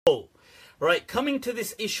Right, coming to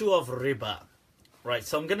this issue of riba. Right,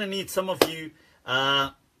 so I'm going to need some of you.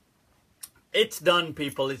 It's done,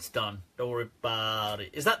 people, it's done. Don't worry about it.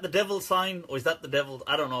 Is that the devil sign or is that the devil?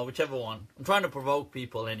 I don't know, whichever one. I'm trying to provoke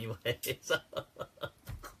people anyway. So,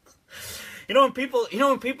 when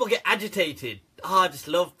people get agitated, I just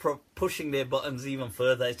love pushing their buttons even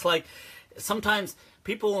further. It's like sometimes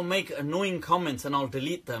people will make annoying comments and I'll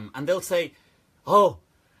delete them. And they'll say, oh,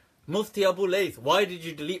 Mufti Abu Layth, why did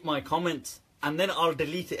you delete my comments? And then I'll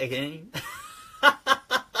delete it again.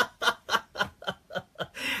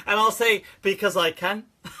 And I'll say, because I can.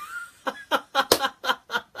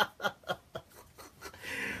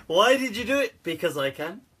 Why did you do it? Because I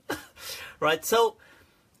can. Right, so,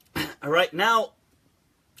 right now,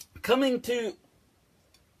 coming to...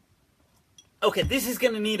 Okay, this is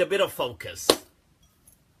going to need a bit of focus.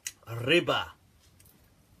 Riba.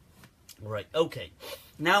 Right, okay.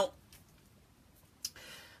 Now,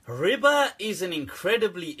 riba is an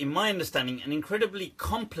incredibly, in my understanding, an incredibly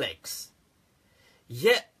complex,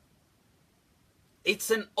 yet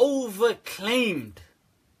it's an overclaimed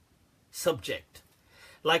subject.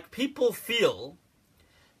 Like people feel,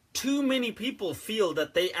 too many people feel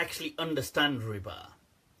that they actually understand riba.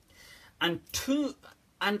 And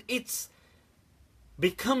it's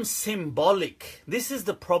become symbolic. This is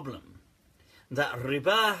the problem. That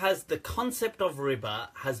riba has, the concept of riba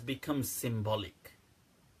has become symbolic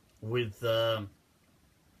within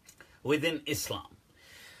Islam.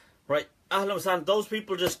 Right? Ahlan wa sahlan, those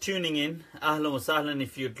people just tuning in, ahlan wa sahlan,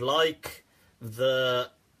 if you'd like the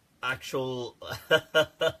actual...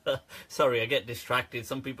 Sorry, I get distracted.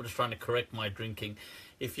 Some people are just trying to correct my drinking.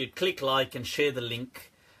 If you'd click like and share the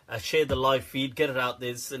link, share the live feed, get it out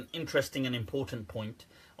there. It's an interesting and important point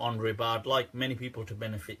on riba. I'd like many people to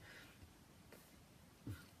benefit.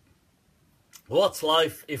 What's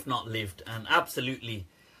life if not lived? And absolutely,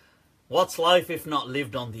 what's life if not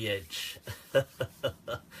lived on the edge?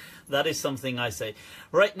 That is something I say.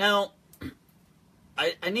 Right now,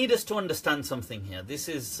 I need us to understand something here. This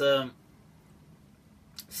is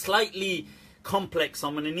slightly complex.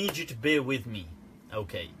 I'm going to need you to bear with me.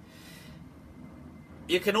 Okay.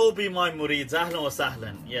 You can all be my murids. Ahlan wa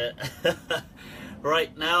sahlan. Yeah.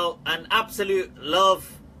 Right now, an absolute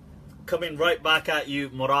love coming right back at you,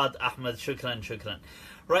 Murad Ahmed. Shukran, shukran.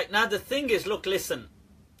 Right now, the thing is, look, listen.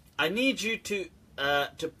 I need you to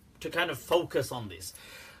kind of focus on this.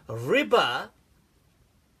 Riba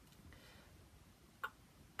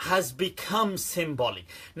has become symbolic.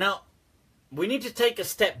 Now, we need to take a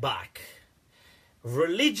step back.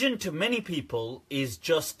 Religion to many people is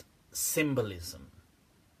just symbolism.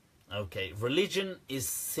 Okay, religion is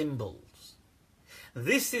symbols.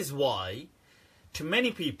 This is why, to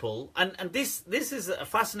many people, and this is a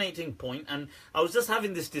fascinating point, and I was just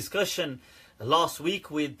having this discussion last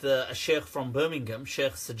week with a sheikh from Birmingham,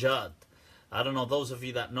 Sheikh Sajjad. I don't know, those of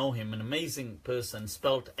you that know him, an amazing person,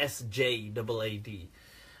 spelt S-J-A-A-D.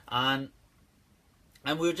 And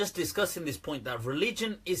we were just discussing this point that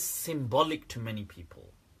religion is symbolic to many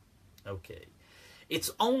people. Okay.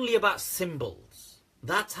 It's only about symbols.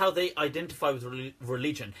 That's how they identify with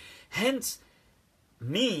religion. Hence,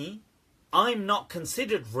 I'm not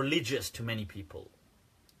considered religious to many people.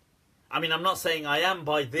 I mean, I'm not saying I am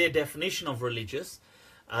by their definition of religious,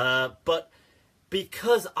 but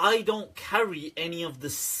because I don't carry any of the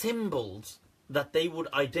symbols that they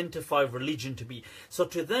would identify religion to be. So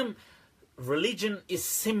to them, religion is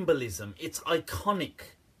symbolism. It's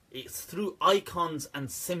iconic. It's through icons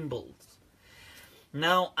and symbols.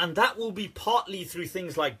 Now, and that will be partly through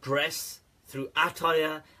things like dress, through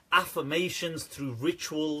attire, affirmations, through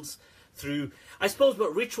rituals, through, I suppose,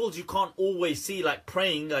 but rituals you can't always see, like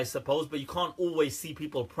praying, I suppose, but you can't always see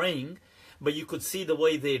people praying, but you could see the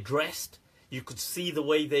way they're dressed. You could see the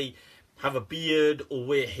way they have a beard or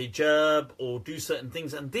wear hijab or do certain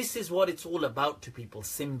things. And this is what it's all about to people,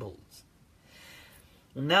 symbols.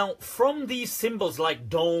 Now, from these symbols like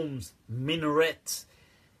domes, minarets,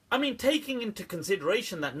 I mean, taking into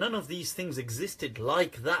consideration that none of these things existed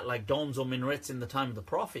like that, like domes or minarets in the time of the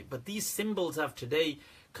Prophet, but these symbols have today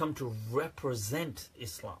come to represent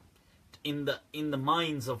Islam in the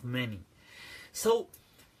minds of many. So,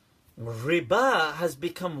 riba has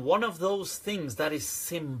become one of those things that is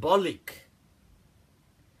symbolic,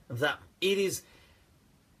 that it is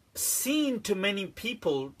seen to many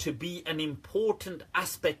people to be an important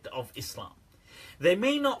aspect of Islam. They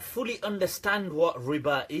may not fully understand what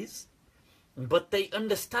riba is, but they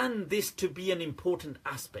understand this to be an important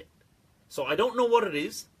aspect. So I don't know what it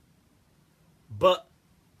is, but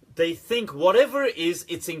they think whatever it is,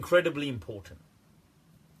 it's incredibly important.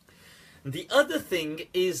 The other thing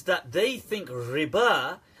is that they think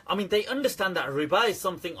riba, I mean, they understand that riba is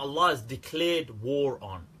something Allah has declared war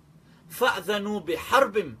on. فَأْذَنُوا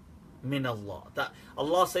بِحَرْبٍ مِّنَ اللَّهِ. That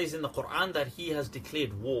Allah says in the Quran that He has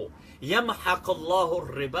declared war. يَمْحَقَ اللَّهُ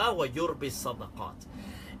الرِّبَا وَيُرْبِ الصَّدَقَاتِ.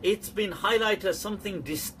 It's been highlighted as something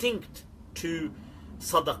distinct to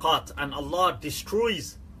sadaqat, and Allah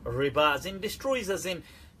destroys riba, as in destroys as in,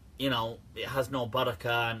 you know, it has no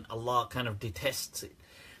barakah and Allah kind of detests it.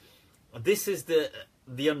 This is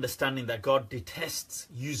the understanding that God detests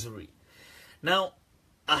usury. Now,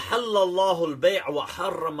 أَحَلَّ اللَّهُ الْبَيْعَ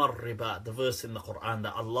وَحَرَّمَ الرِّبَا, the verse in the Quran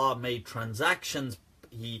that Allah made transactions,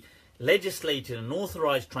 He legislated and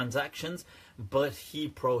authorized transactions, but He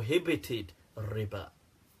prohibited riba.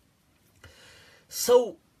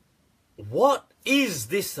 So, what is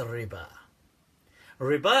this riba?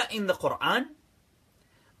 Riba in the Quran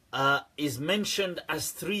is mentioned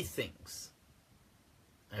as three things.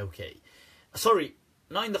 Okay. Sorry,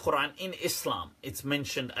 not in the Quran, in Islam it's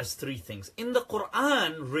mentioned as three things. In the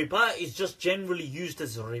Quran, riba is just generally used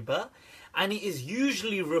as riba, and it is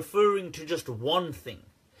usually referring to just one thing.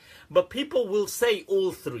 But people will say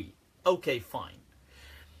all three. Okay, fine.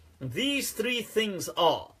 These three things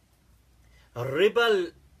are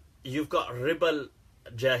riba. You've got riba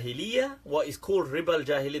al-jahiliyyah, what is called riba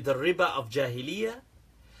al-jahiliyyah, the riba of jahiliyyah.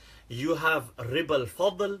 You have riba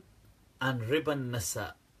al-fadl and riba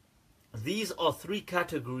al-nasa. These are three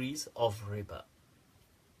categories of riba.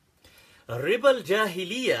 Riba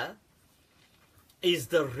al-jahiliyyah is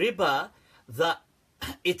the riba that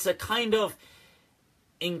it's a kind of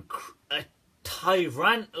a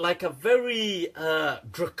tyrant, like a very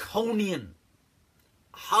draconian,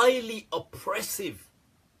 highly oppressive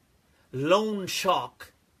loan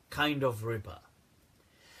shark kind of riba,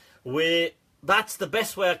 where that's the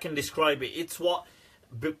best way I can describe it. It's what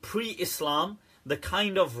pre-Islam, the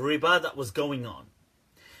kind of riba that was going on.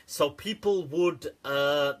 So people would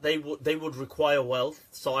they would require wealth.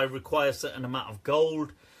 So I require a certain amount of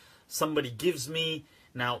gold. Somebody gives me.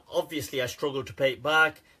 Now obviously I struggle to pay it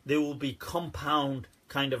back. There will be compound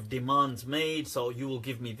kind of demands made, so you will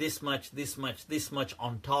give me this much, this much, this much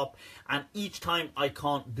on top, and each time I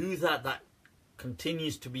can't do that, that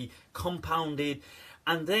continues to be compounded,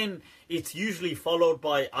 and then it's usually followed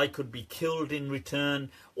by I could be killed in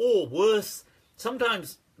return, or worse,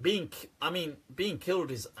 sometimes being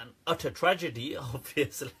killed is an utter tragedy,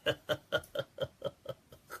 obviously.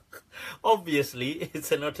 Obviously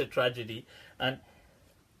it's an utter tragedy. And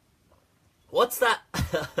what's that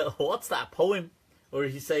what's that poem where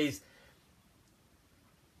he says,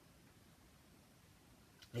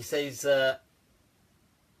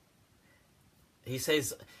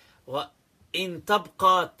 what in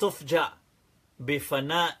tabqa tufja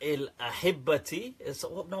bifana'il ahibbati. It's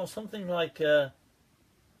something like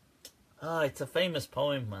it's a famous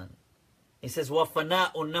poem, man. He says wa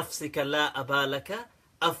fana'u nafsika la abalaka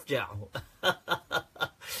afja'u.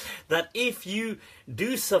 That if you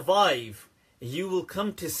do survive, you will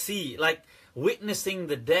come to see, like, witnessing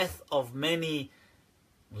the death of many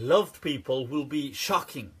loved people will be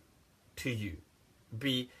shocking to you.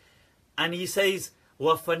 And he says,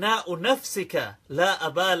 وَفَنَاءُ نَفْسِكَ لَا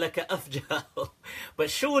أَبَالَكَ أَفْجَاءُ. But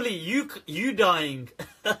surely you dying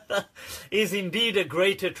is indeed a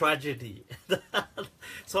greater tragedy.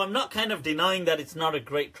 So I'm not kind of denying that it's not a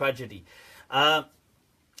great tragedy. Dr.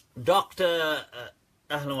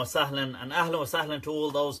 Ahlan wa sahlan, and ahlan wa sahlan to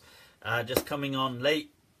all those just coming on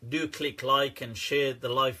late. Do click like and share the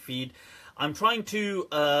live feed. I'm trying to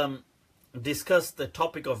discuss the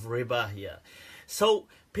topic of riba here. So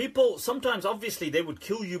people, sometimes obviously they would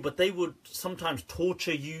kill you, but they would sometimes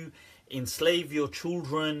torture you, enslave your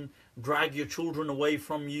children, drag your children away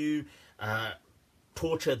from you,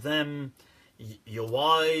 torture them, your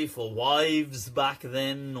wife or wives back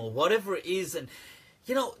then, or whatever it is. And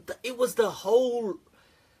you know, it was the whole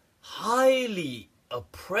highly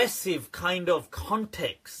oppressive kind of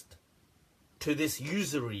context to this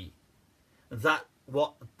usury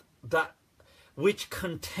which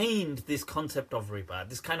contained this concept of riba,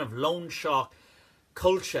 this kind of loan shark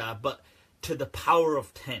culture, but to the power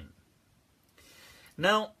of 10.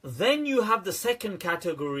 Now, then you have the second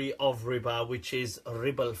category of riba, which is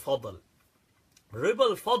riba al-fadl.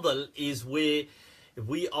 Riba al-fadl is where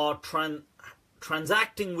we are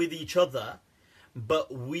transacting with each other, but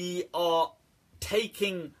we are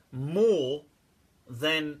taking more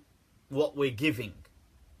than what we're giving.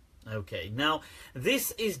 Okay, now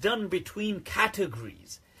this is done between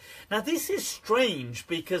categories. Now this is strange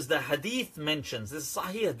because the hadith mentions, this is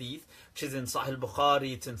Sahih hadith, which is in Sahih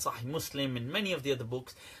Bukhari, it's in Sahih Muslim, in many of the other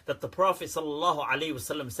books, that the Prophet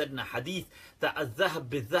ﷺ said in a hadith that al-dhahab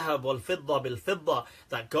bil-dhahab wal-fidda bil-fidda,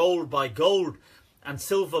 that gold by gold and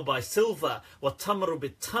silver by silver, وَالتَّمْرُ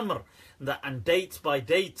بِالتَّمْرِ, and dates by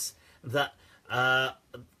dates, that and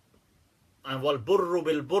وَالْبُرُّ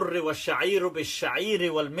بِالْبُرِّ وَالشَّعِيرُ بِالشَّعِيرِ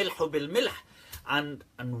وَالْمِلْحُ بِالْمِلْحِ, and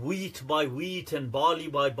wheat by wheat and barley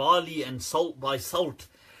by barley and salt by salt.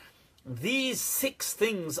 These 6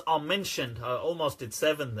 things are mentioned. I almost did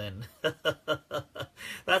 7 then.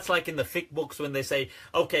 That's like in the fiqh books when they say,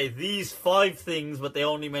 okay, these 5 things, but they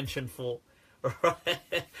only mention 4.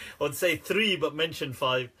 Right? Or say 3, but mention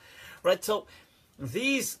 5. Right? So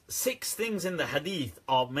these 6 things in the hadith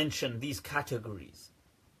are mentioned, these categories.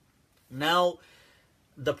 Now,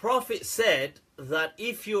 the Prophet said that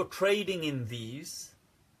if you're trading in these,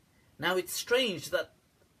 now it's strange that,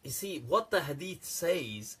 you see, what the hadith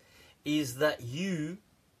says is that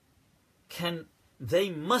they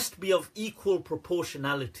must be of equal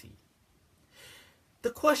proportionality. The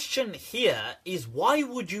question here is, why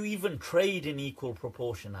would you even trade in equal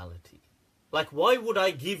proportionality? Like, why would I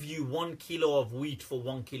give you 1 kilo of wheat for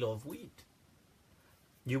 1 kilo of wheat?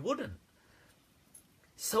 You wouldn't.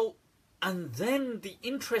 So, and then the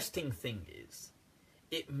interesting thing is,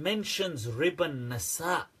 it mentions riba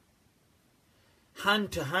nasa.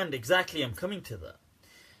 Hand to hand, exactly, I'm coming to that.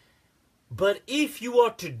 But if you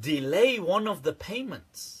are to delay one of the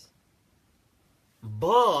payments,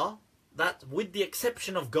 that with the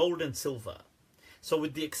exception of gold and silver, so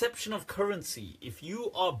with the exception of currency, if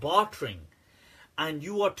you are bartering and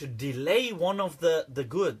you are to delay one of the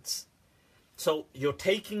goods, so you're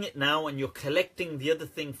taking it now and you're collecting the other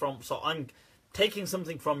thing from, so I'm taking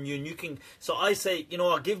something from you and you can, so I say,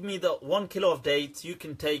 give me the 1 kilo of dates, you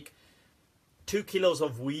can take 2 kilos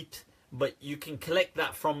of wheat, but you can collect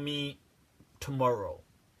that from me tomorrow.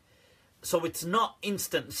 So it's not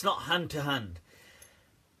instant, it's not hand to hand.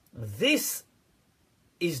 This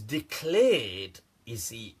is declared, you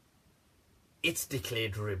see, it's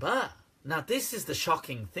declared riba. Now this is the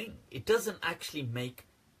shocking thing. It doesn't actually make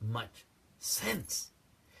much sense.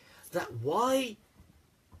 That why,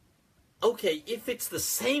 okay, if it's the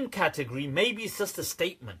same category, maybe it's just a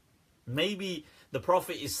statement. Maybe the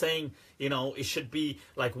Prophet is saying, it should be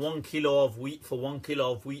like 1 kilo of wheat for 1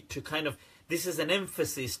 kilo of wheat to kind of, this is an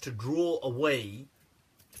emphasis to draw away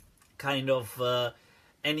kind of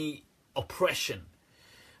any oppression.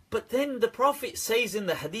 But then the Prophet says in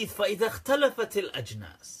the hadith, فَإِذَا اخْتَلَفَتِ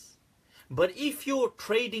الْأَجْنَاسِ, but if you're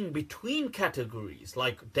trading between categories,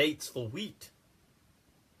 like dates for wheat,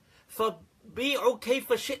 فَبِيعُوا كَيْفَ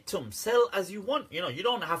شِئْتُمْ, sell as you want. You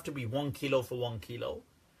don't have to be 1 kilo for 1 kilo.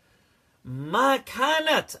 مَا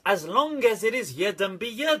كَانَتْ, as long as it is يَدًا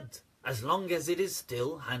بِيَدٍ, as long as it is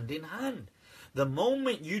still hand in hand. The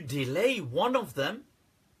moment you delay one of them,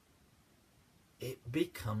 it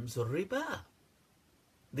becomes riba.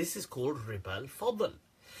 This is called riba al-fadl.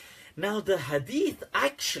 Now the hadith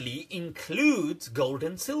actually includes gold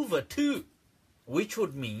and silver too, which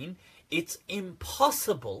would mean it's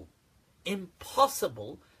impossible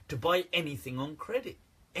to buy anything on credit.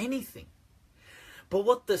 Anything. But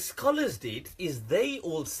what the scholars did is they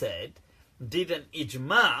all did an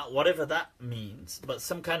ijma, whatever that means, but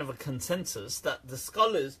some kind of a consensus, that the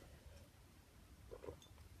scholars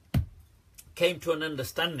came to an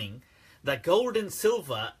understanding that gold and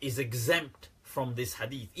silver is exempt from this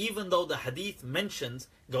hadith, even though the hadith mentions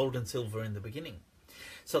gold and silver in the beginning.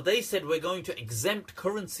 So they said, we're going to exempt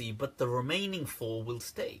currency, but the remaining 4 will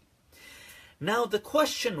stay. Now the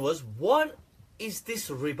question was, what is this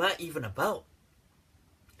riba even about?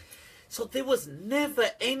 So there was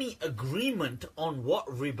never any agreement on what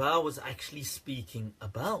riba was actually speaking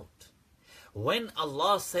about. When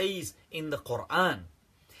Allah says in the Quran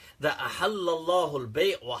that أَحَلَّ اللَّهُ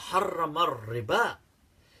الْبَيْءَ وَحَرَّمَ الرِّبَا,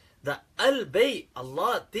 that al-bay',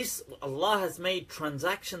 Allah has made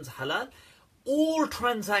transactions halal, all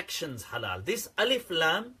transactions halal. This alif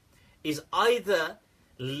lam is either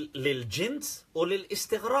lil jins or lil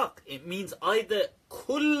istighraq. It means either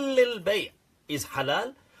kull bay' is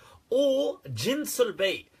halal, or jinsul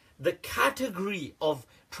bay', the category of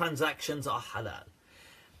transactions are halal.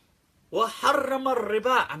 وَحَرَّمَ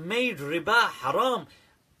الرِّبَا, and made riba haram.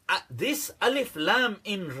 This alif lam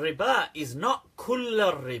in riba is not kull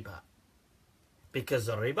riba, because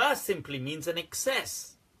riba simply means an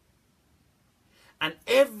excess. And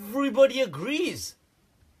everybody agrees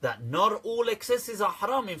that not all excesses are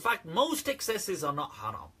haram. In fact, most excesses are not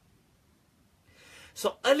haram.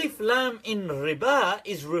 So alif lam in riba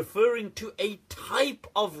is referring to a type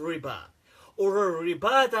of riba, or a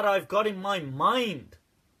riba that I've got in my mind,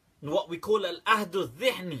 what we call al-ahdu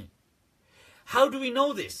dhihni. How do we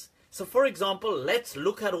know this? So for example, let's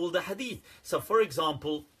look at all the hadith. So for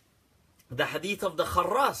example, the hadith of the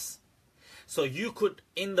kharras. So you could,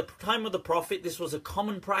 in the time of the Prophet, this was a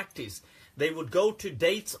common practice. They would go to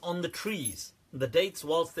dates on the trees. The dates,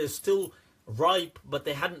 whilst they're still ripe, but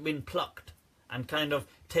they hadn't been plucked and kind of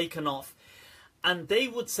taken off. And they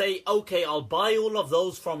would say, okay, I'll buy all of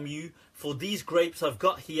those from you for these grapes I've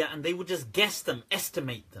got here. And they would just guess them,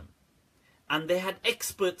 estimate them. And they had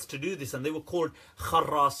experts to do this, and they were called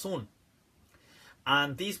kharrasun.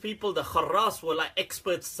 And these people, the kharras, were like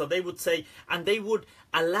experts. So they would say, and they would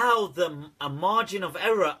allow them a margin of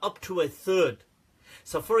error up to a third.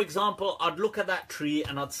 So for example, I'd look at that tree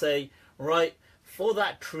and I'd say, right, for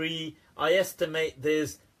that tree, I estimate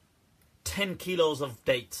there's 10 kilos of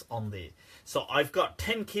dates on there. So I've got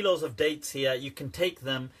 10 kilos of dates here. You can take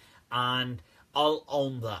them and I'll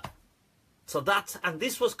own that. So that's, and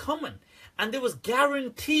this was common. And there was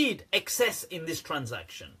guaranteed excess in this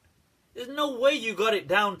transaction. There's no way you got it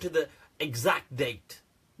down to the exact date.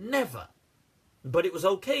 Never. But it was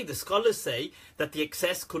okay. The scholars say that the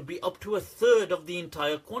excess could be up to a third of the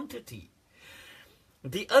entire quantity.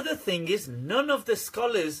 The other thing is, none of the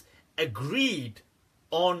scholars agreed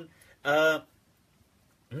on, there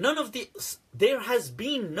has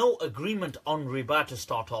been no agreement on riba to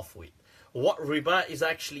start off with. What riba is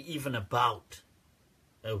actually even about.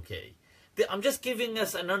 Okay. I'm just giving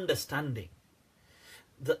us an understanding.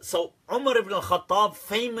 So Umar ibn al-Khattab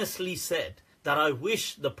famously said that I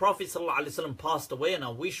wish the Prophet ﷺ passed away, and I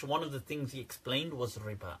wish one of the things he explained was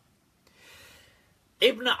riba.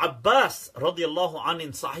 Ibn Abbas radiallahu anhu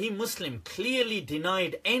in Sahih Muslim clearly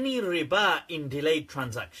denied any riba in delayed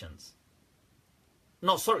transactions.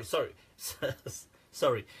 No, sorry.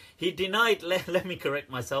 Sorry. He denied, let me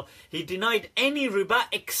correct myself. He denied any riba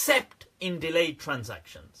except in delayed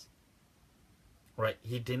transactions. Right,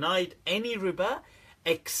 he denied any riba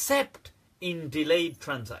except in delayed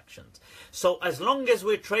transactions. So as long as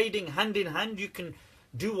we're trading hand in hand, you can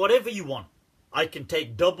do whatever you want. I can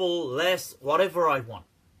take double, less, whatever I want.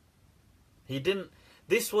 He didn't.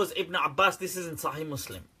 This was Ibn Abbas. This is in Sahih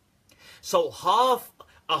Muslim. So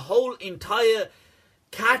a whole entire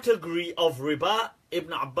category of riba,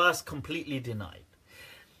 Ibn Abbas completely denied.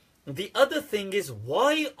 The other thing is,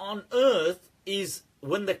 why on earth is,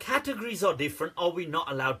 when the categories are different, are we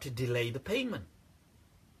not allowed to delay the payment?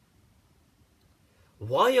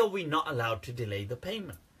 Why are we not allowed to delay the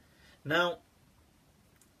payment? Now,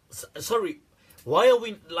 sorry, why are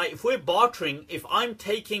we, like, if we're bartering, if I'm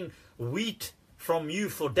taking wheat from you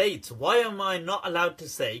for dates, why am I not allowed to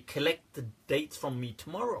say, collect the dates from me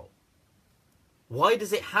tomorrow? Why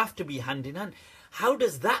does it have to be hand in hand? How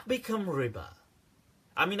does that become riba?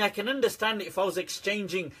 I mean, I can understand if I was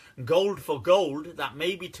exchanging gold for gold, that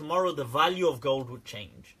maybe tomorrow the value of gold would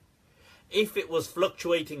change. If it was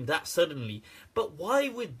fluctuating that suddenly. But why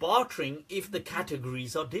with bartering if the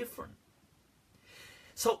categories are different?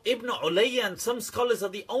 So Ibn Ulayya and some scholars are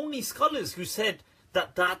the only scholars who said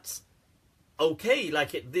that that's okay,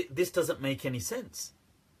 like this doesn't make any sense.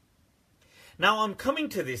 Now I'm coming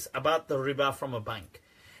to this about the riba from a bank.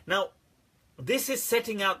 Now, this is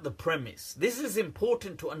setting out the premise. This is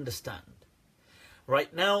important to understand.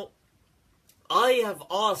 Right now, I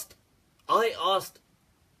asked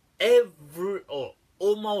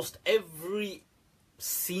almost every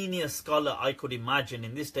senior scholar I could imagine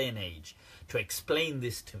in this day and age to explain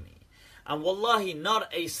this to me. And wallahi, not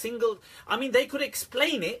a single, I mean, they could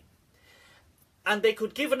explain it and they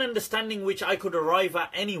could give an understanding which I could arrive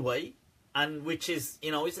at anyway, and which is,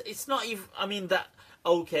 you know, it's not even, I mean, that,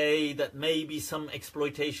 okay, that maybe some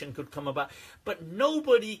exploitation could come about, but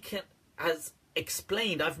nobody has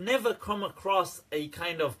explained. I've never come across a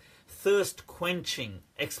kind of thirst quenching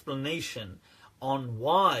explanation on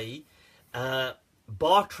why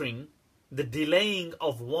bartering, the delaying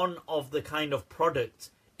of one of the kind of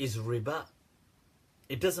products, is riba.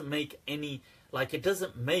 It doesn't make any, like, it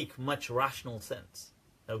doesn't make much rational sense,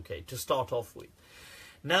 okay, to start off with.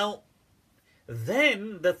 Now,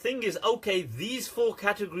 then the thing is, okay, these four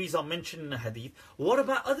categories are mentioned in the hadith. What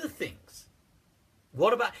about other things?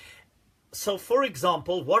 What about, so for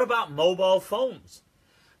example, what about mobile phones?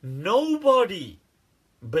 Nobody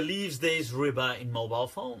believes there is riba in mobile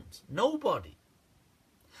phones. Nobody.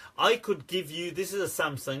 I could give you, this is a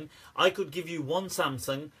Samsung, I could give you one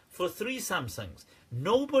Samsung for 3 Samsungs.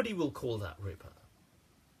 Nobody will call that riba.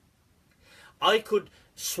 I could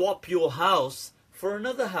swap your house for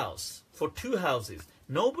another house, for 2 houses.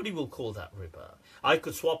 Nobody will call that riba. I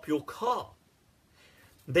could swap your car.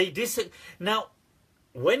 Now,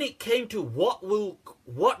 when it came to what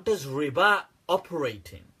does riba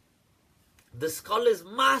operate in, the scholars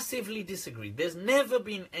massively disagree. There's never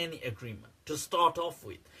been any agreement to start off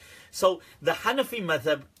with. So the Hanafi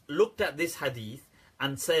madhab looked at this hadith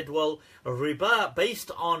and said, well, riba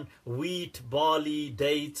based on wheat, barley,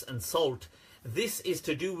 dates and salt, this is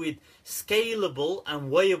to do with scalable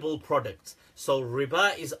and weighable products. So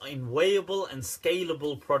riba is in weighable and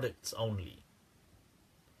scalable products only.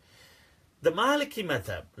 The Maliki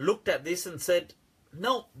madhab looked at this and said,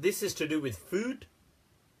 no, this is to do with food.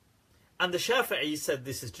 And the Shafi'i said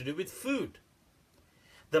this is to do with food.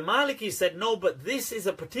 The Maliki said, no, but this is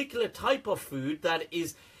a particular type of food that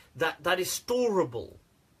is storable.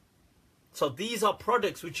 So these are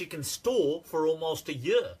products which you can store for almost a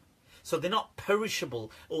year. So they're not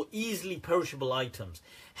perishable or easily perishable items.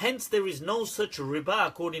 Hence, there is no such riba,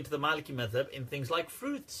 according to the Maliki madhab, in things like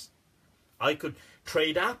fruits. I could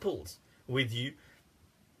trade apples with you,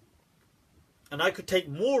 and I could take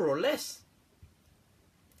more or less.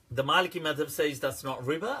 The Maliki madhab says that's not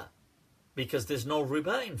riba, because there's no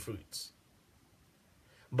riba in fruits.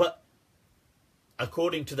 But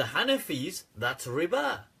according to the Hanafis, that's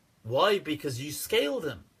riba. Why? Because you scale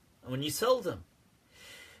them when you sell them.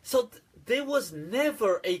 So there was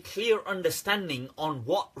never a clear understanding on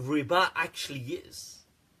what riba actually is.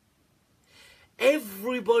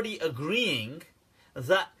 Everybody agreeing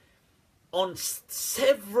that on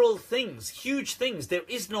several things, huge things, there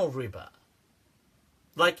is no riba.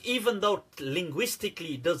 Like, even though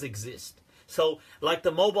linguistically it does exist. So, like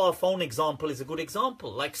the mobile phone example is a good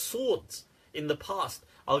example. Like swords in the past.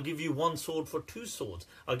 I'll give you one sword for two swords.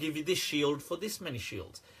 I'll give you this shield for this many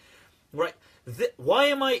shields. Right? Why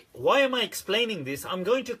am I explaining this? I'm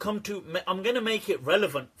going to make it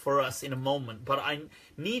relevant for us in a moment. But I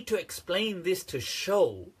need to explain this to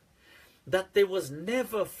show that there was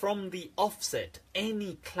never from the offset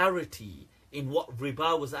any clarity in what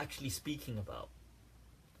riba was actually speaking about.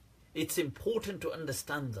 It's important to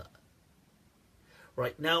understand that.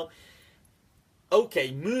 Right, now,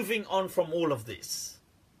 okay, moving on from all of this.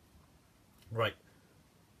 Right.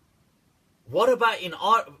 What about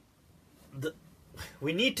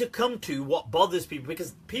we need to come to what bothers people,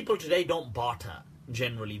 because people today don't barter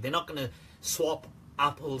generally. They're not going to swap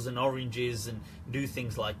apples and oranges and do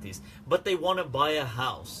things like this. But they want to buy a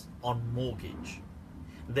house on mortgage.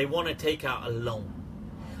 They want to take out a loan.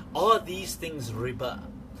 Are these things riba?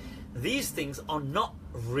 These things are not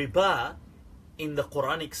riba in the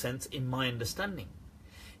Quranic sense, in my understanding.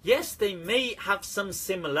 Yes, they may have some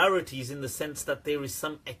similarities in the sense that there is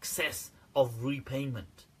some excess of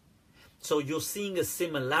repayment. So you're seeing a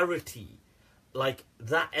similarity, like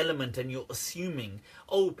that element, and you're assuming,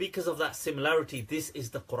 oh, because of that similarity, this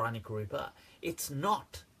is the Quranic riba. It's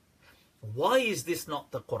not. Why is this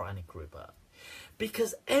not the Quranic riba?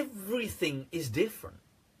 Because everything is different.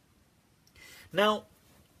 Now,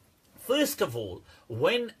 first of all,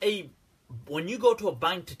 when you go to a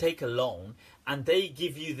bank to take a loan and they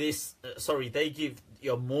give you this, they give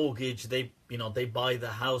your mortgage, they buy the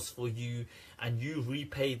house for you and you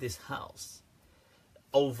repay this house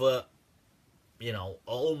over,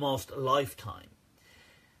 almost a lifetime.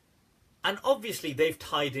 And obviously they've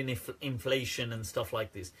tied in inflation and stuff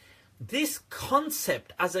like this. This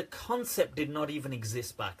concept as a concept did not even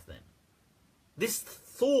exist back then. This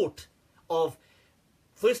thought of,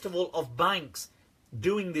 first of all, of banks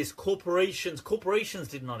doing this, corporations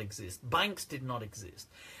did not exist. Banks did not exist.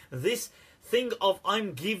 This thing of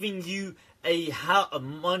I'm giving you a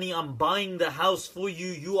money, I'm buying the house for you,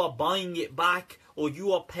 you are buying it back, or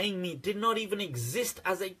you are paying me, did not even exist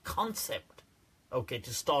as a concept. Okay,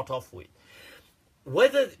 to start off with.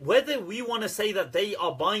 Whether we want to say that they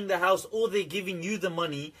are buying the house or they're giving you the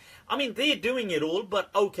money, I mean, they're doing it all, but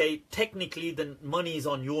okay, technically the money is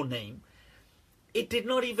on your name. It did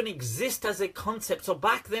not even exist as a concept. So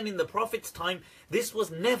back then in the Prophet's time, this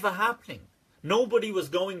was never happening. Nobody was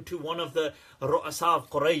going to one of the Ru'asa of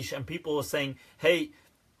Quraysh and people were saying, hey,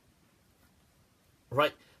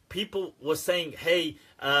 right, people were saying, hey,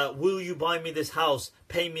 will you buy me this house,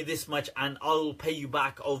 pay me this much and I'll pay you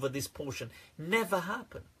back over this portion. Never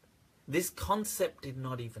happened. This concept did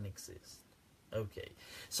not even exist. Okay,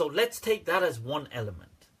 so let's take that as one element.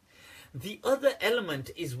 The other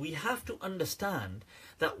element is we have to understand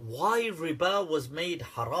that why riba was made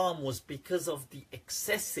haram was because of the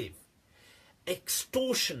excessive,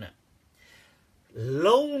 extortionate,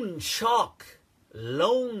 loan shark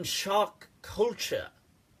culture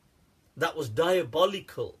that was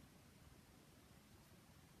diabolical.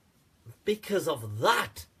 Because of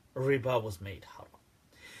that, riba was made haram.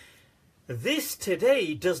 This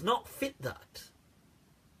today does not fit that.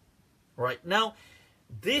 Right now,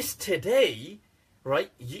 this today,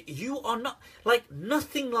 right, you are not, like,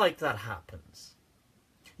 nothing like that happens.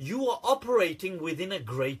 You are operating within a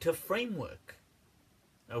greater framework.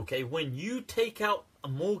 Okay, when you take out a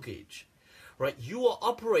mortgage, right? You are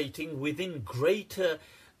operating within greater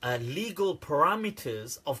legal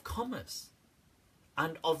parameters of commerce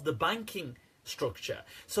and of the banking structure.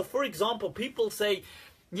 So for example, people say,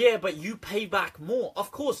 yeah, but you pay back more.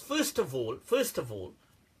 Of course, first of all,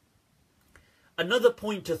 another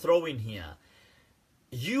point to throw in here,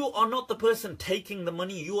 you are not the person taking the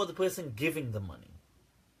money, you are the person giving the money.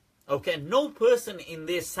 Okay, no person in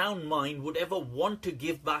their sound mind would ever want to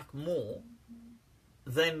give back more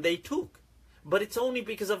than they took. But it's only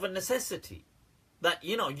because of a necessity that,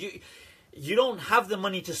 you don't have the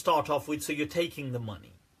money to start off with, so you're taking the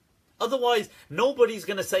money. Otherwise, nobody's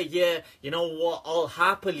going to say, yeah, you know what, I'll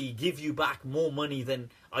happily give you back more money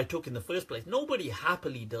than I took in the first place. Nobody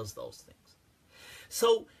happily does those things.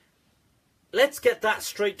 So, let's get that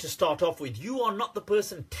straight to start off with. You are not the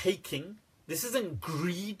person taking. This isn't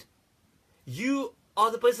greed. You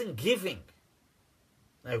are the person giving.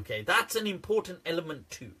 Okay, that's an important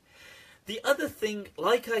element too. The other thing,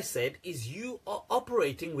 like I said, is you are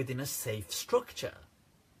operating within a safe structure.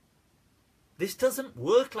 This doesn't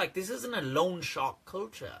work like this. Isn't a loan shark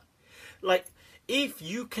culture. Like, if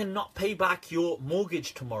you cannot pay back your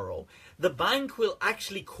mortgage tomorrow, the bank will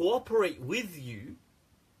actually cooperate with you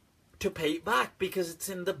to pay it back because it's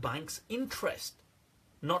in the bank's interest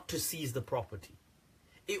not to seize the property.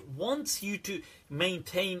 It wants you to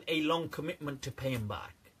maintain a long commitment to pay them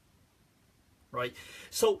back. Right?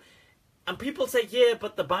 So, and people say, yeah,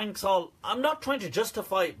 but the banks are... I'm not trying to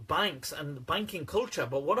justify banks and banking culture,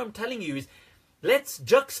 but what I'm telling you is, let's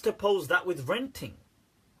juxtapose that with renting.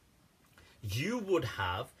 You would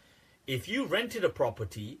have, if you rented a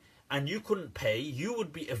property and you couldn't pay, you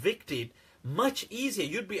would be evicted much easier.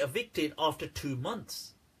 You'd be evicted after 2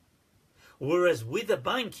 months. Whereas with a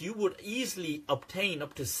bank, you would easily obtain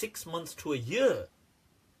up to 6 months to a year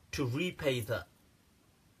to repay that.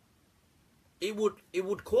 It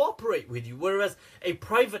would cooperate with you, whereas a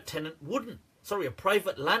private tenant wouldn't. Sorry, a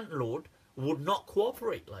private landlord would not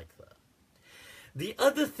cooperate like that. The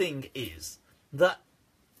other thing is that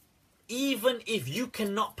even if you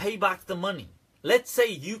cannot pay back the money, let's say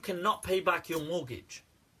you cannot pay back your mortgage,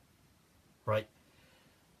 right?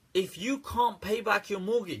 If you can't pay back your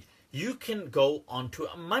mortgage, you can go onto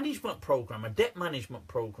a management program, a debt management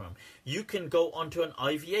program. You can go onto an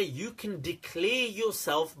IVA. You can declare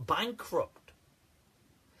yourself bankrupt.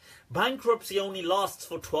 Bankruptcy only lasts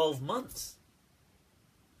for 12 months.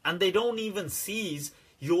 And they don't even seize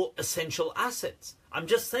your essential assets. I'm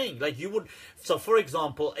just saying, like you would, so for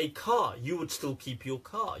example, a car, you would still keep your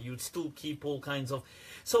car. You would still keep all kinds of,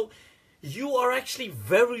 so you are actually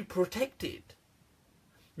very protected.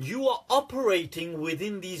 You are operating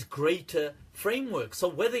within these greater frameworks. So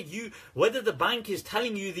whether the bank is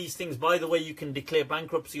telling you these things, by the way, you can declare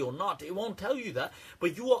bankruptcy or not, it won't tell you that,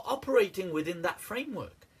 but you are operating within that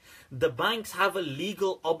framework. The banks have a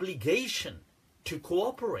legal obligation to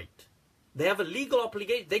cooperate. They have a legal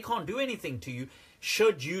obligation. They can't do anything to you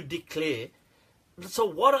should you declare. So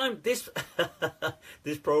what this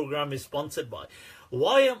this program is sponsored by.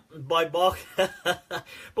 But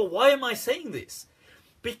why am I saying this?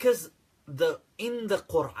 Because in the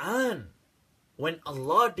Quran, when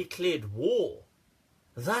Allah declared war,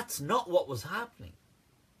 that's not what was happening.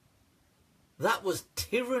 That was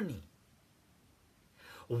tyranny.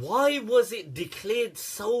 Why was it declared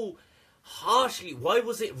so harshly? Why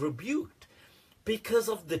was it rebuked? Because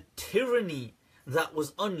of the tyranny that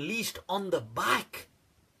was unleashed on the back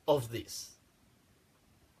of this.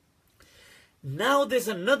 Now there's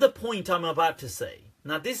another point I'm about to say.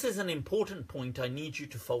 Now this is an important point. I need you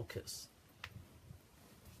to focus.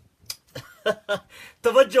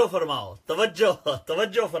 Tawajjo farmao.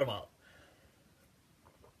 Tawajjo farmao.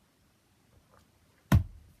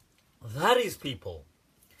 That is, people.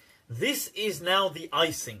 This is now the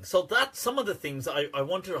icing. So that's some of the things I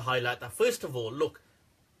wanted to highlight. That first of all, look,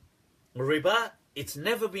 riba, it's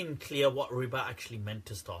never been clear what riba actually meant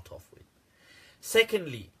to start off with.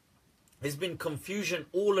 Secondly, there's been confusion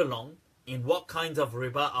all along in what kinds of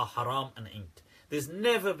riba are haram and ain't. There's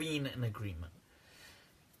never been an agreement.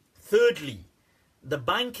 Thirdly, the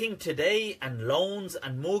banking today and loans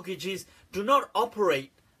and mortgages do not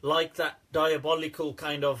operate like that diabolical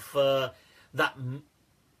kind of, that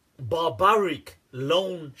barbaric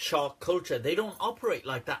loan shark culture. They don't operate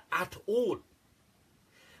like that at all.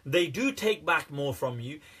 They do take back more from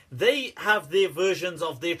you. They have their versions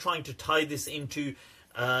of they're trying to tie this into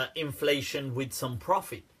inflation with some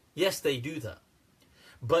profit. Yes, they do that.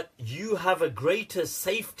 But you have a greater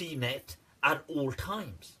safety net at all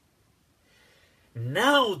times.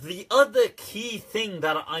 Now, the other key thing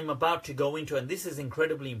that I'm about to go into, and this is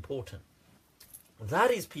incredibly important,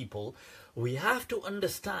 that is, people, we have to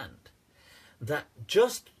understand that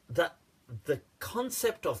just that the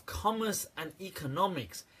concept of commerce and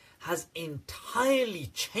economics has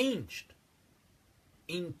entirely changed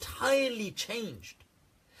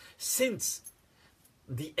since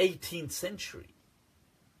the 18th century.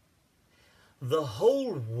 The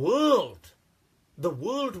whole world, the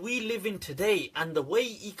world we live in today, and the way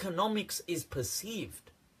economics is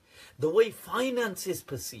perceived, the way finance is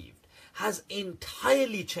perceived, has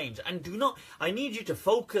entirely changed. And I need you to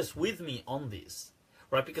focus with me on this,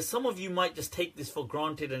 right? Because some of you might just take this for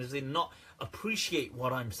granted and not appreciate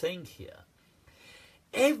what I'm saying here.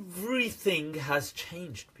 Everything has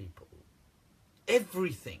changed, people.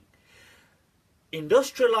 Everything.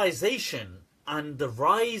 Industrialization and the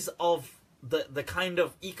rise of the kind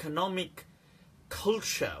of economic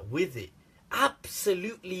culture with it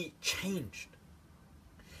absolutely changed.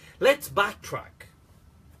 Let's backtrack.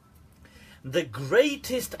 The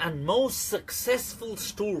greatest and most successful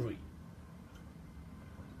story,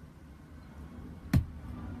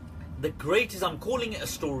 I'm calling it a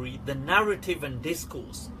story, the narrative and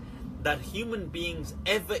discourse that human beings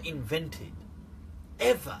ever invented,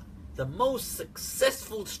 the most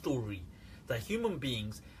successful story that human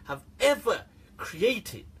beings have ever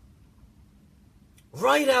created,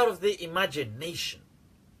 right out of their imagination,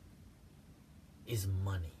 is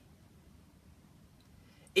money.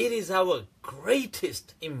 It is our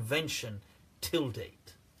greatest invention till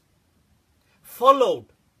date,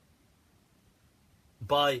 followed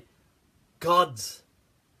by gods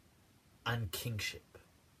and kingship.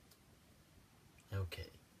 Okay.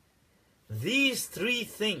 These three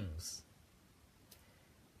things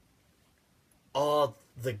are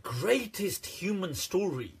the greatest human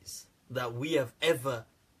stories that we have ever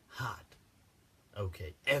had.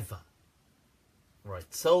 Okay, ever.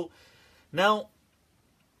 Right, so now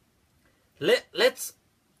let's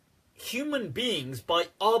human beings, by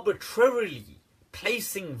arbitrarily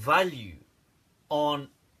placing value on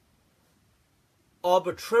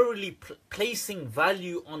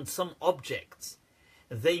some objects,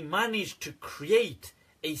 they managed to create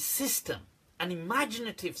a system, an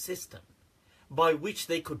imaginative system, by which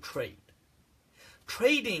they could trade.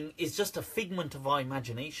 Trading is just a figment of our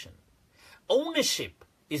imagination. Ownership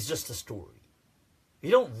is just a story.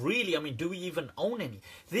 You don't really, do we even own any?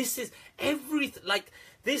 This is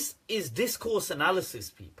this is discourse analysis,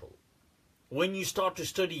 people. When you start to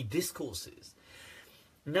study discourses.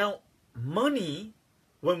 Now, money,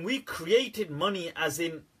 when we created money as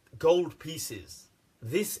in gold pieces,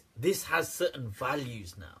 this has certain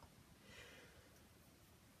values now.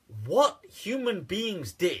 What human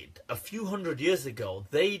beings did a few hundred years ago,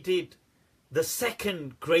 they did the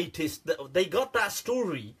second greatest, they got that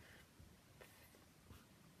story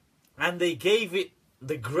and they gave it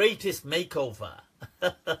the greatest makeover.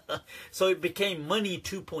 So it became money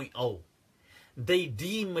 2.0. They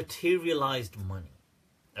dematerialized money.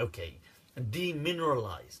 Okay.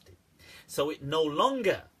 Demineralized it. So it no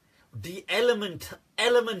longer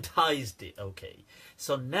elementized it. Okay.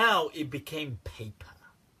 So now it became paper.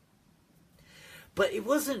 But it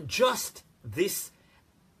wasn't just this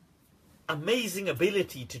amazing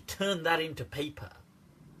ability to turn that into paper,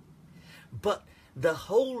 but the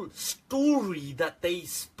whole story that they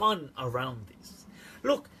spun around this.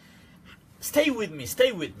 Look, stay with me.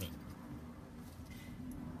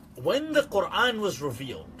 When the Quran was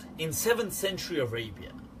revealed in 7th century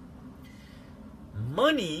Arabia,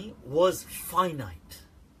 money was finite.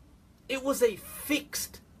 It was a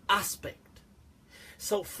fixed aspect.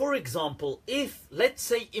 So, for example, if, let's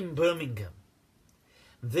say in Birmingham,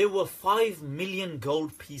 there were 5 million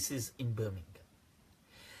gold pieces in Birmingham,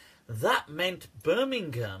 that meant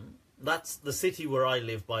Birmingham, that's the city where I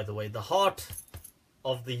live, by the way, the heart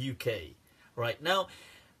of the UK, right? Now,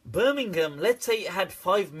 Birmingham, let's say it had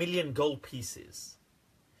 5 million gold pieces.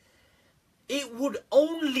 It would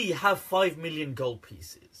only have 5 million gold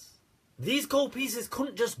pieces. These gold pieces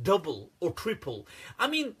couldn't just double or triple.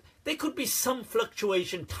 There could be some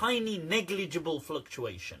fluctuation, tiny, negligible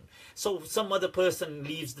fluctuation. So some other person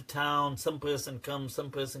leaves the town, some person comes,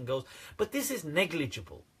 some person goes. But this is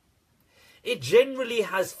negligible. It generally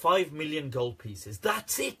has 5 million gold pieces.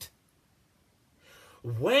 That's it.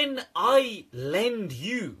 When I lend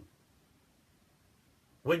you,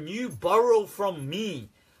 when you borrow from me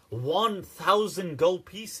 1,000 gold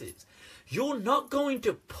pieces, you're not going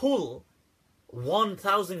to pull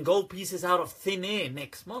 1,000 gold pieces out of thin air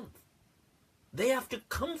next month. They have to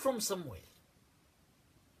come from somewhere.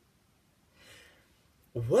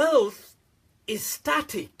 Wealth is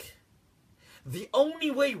static. The only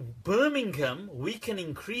way Birmingham we can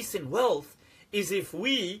increase in wealth is if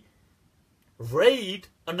we raid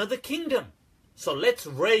another kingdom. So let's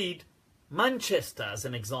raid Manchester as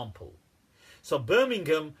an example. So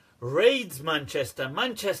Birmingham raids Manchester.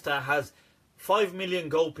 Manchester has 5 million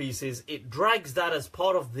gold pieces. It drags that as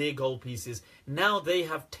part of their gold pieces. Now they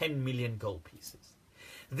have 10 million gold pieces.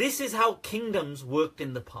 This is how kingdoms worked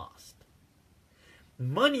in the past.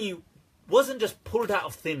 Money wasn't just pulled out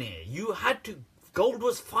of thin air. Gold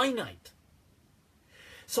was finite.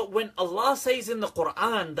 So when Allah says in the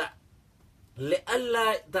Quran that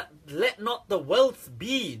let not the wealth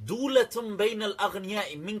be dulatum bain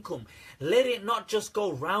al-aghniya'i minkum, let it not just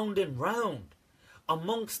go round and round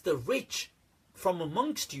amongst the rich from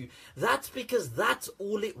amongst you, that's because that's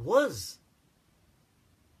all it was.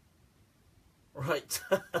 Right.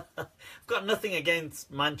 I've got nothing against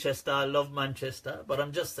Manchester. I love Manchester, but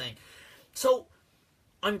I'm just saying. So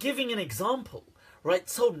I'm giving an example, right?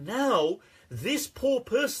 So now this poor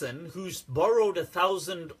person who's borrowed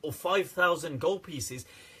 1,000 or 5,000 gold pieces,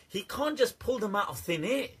 he can't just pull them out of thin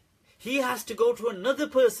air. He has to go to another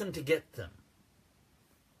person to get them.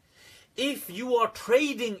 If you are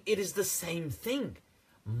trading, it is the same thing.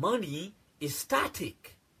 Money is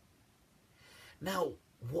static. Now,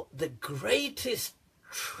 what the greatest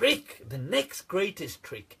trick, the next greatest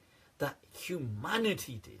trick that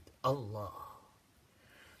humanity did, Allah,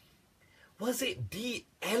 was it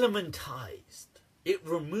de-elementized. It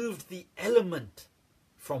removed the element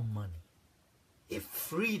from money. It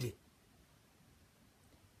freed it.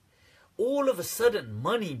 All of a sudden,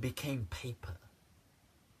 money became paper.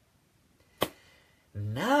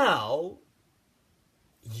 Now,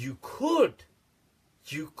 you could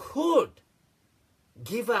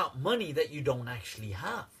give out money that you don't actually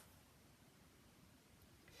have.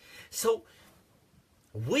 So,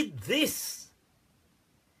 with this,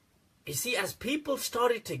 you see, as people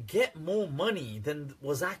started to get more money than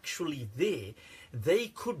was actually there, they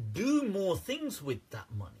could do more things with that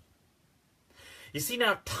money. You see,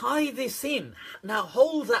 now tie this in. Now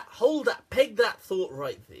hold that, peg that thought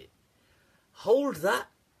right there. Hold that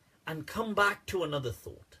and come back to another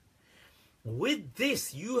thought. With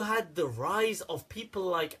this, you had the rise of people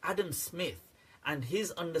like Adam Smith and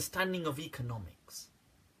his understanding of economics,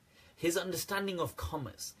 his understanding of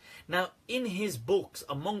commerce. Now, in his books,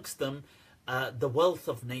 amongst them, The Wealth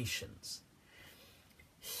of Nations,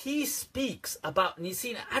 he speaks about, and you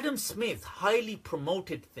see, Adam Smith highly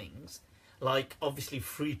promoted things like, obviously,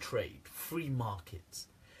 free trade, free markets.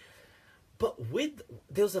 But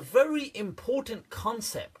there's a very important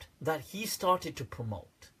concept that he started to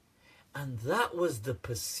promote, and that was the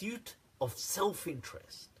pursuit of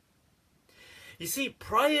self-interest. You see,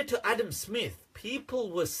 prior to Adam Smith,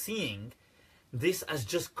 people were seeing this as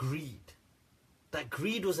just greed. That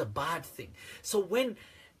greed was a bad thing. So when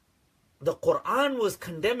the Quran was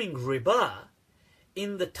condemning riba,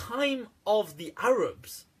 in the time of the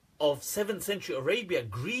Arabs of 7th century Arabia,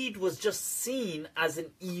 greed was just seen as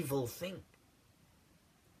an evil thing.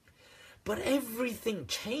 But everything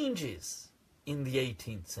changes in the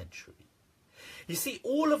 18th century. You see,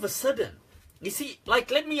 all of a sudden, you see,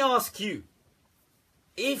 like, let me ask you,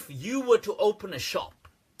 if you were to open a shop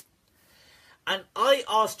and I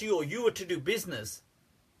asked you, or you were to do business,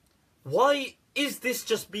 why is this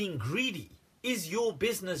just being greedy? Is your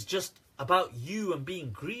business just about you and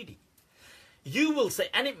being greedy? You will say,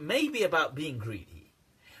 and it may be about being greedy,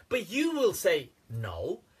 but you will say,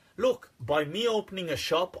 no, look, by me opening a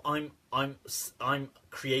shop, I'm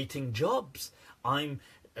creating jobs. I'm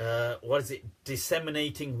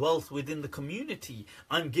disseminating wealth within the community.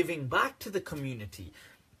 I'm giving back to the community.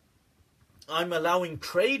 I'm allowing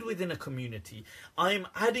trade within a community. I'm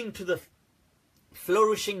adding to the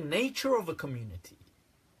flourishing nature of a community.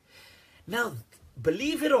 Now,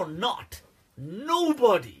 believe it or not,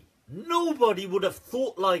 nobody would have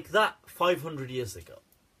thought like that 500 years ago.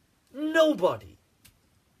 Nobody.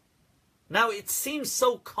 Now, it seems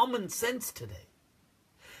so common sense today.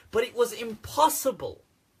 But it was impossible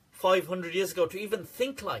 500 years ago to even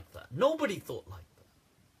think like that. Nobody thought like that.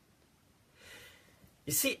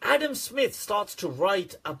 You see, Adam Smith starts to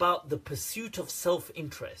write about the pursuit of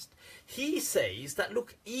self-interest. He says that,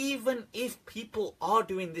 look, even if people are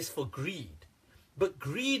doing this for greed, but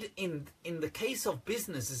greed in the case of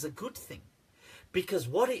business is a good thing. Because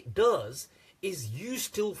what it does is you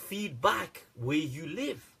still feed back where you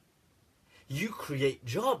live. You create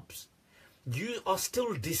jobs. You are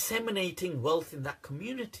still disseminating wealth in that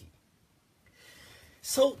community.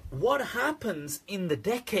 So what happens in the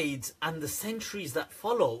decades and the centuries that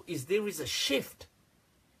follow is there is a shift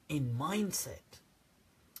in mindset.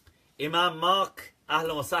 Imam Mark,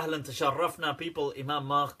 ahlan wa sahlan, tasharrafna people. Imam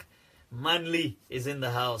Mark Manly is in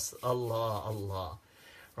the house. Allah, Allah.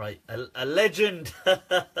 right? A legend,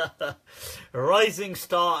 a rising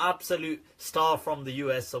star, absolute star from the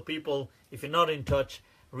US. So people, if you're not in touch,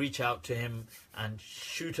 reach out to him and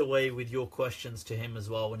shoot away with your questions to him as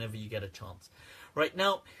well whenever you get a chance. Right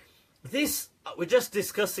now, we're just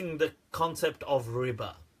discussing the concept of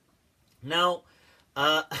riba. Now,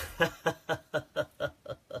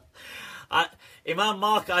 Imam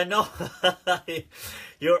Mark, I know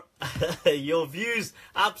your views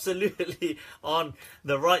absolutely on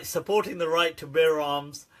the right, supporting the right to bear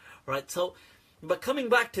arms, right? So, but coming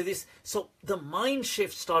back to this, so the mind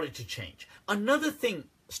shift started to change. Another thing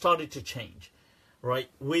started to change, right?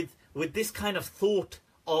 With this kind of thought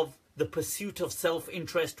of the pursuit of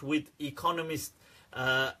self-interest with economists.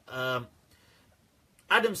 Adam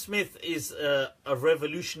Smith is a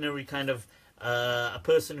revolutionary kind of a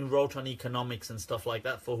person who wrote on economics and stuff like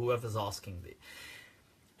that, for whoever's asking me.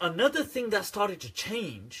 Another thing that started to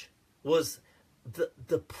change was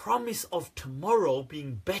the promise of tomorrow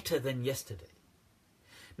being better than yesterday.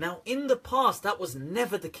 Now, in the past, that was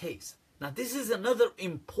never the case. Now, this is another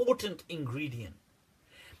important ingredient.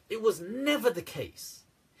 It was never the case.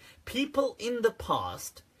 People in the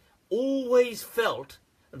past always felt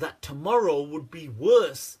that tomorrow would be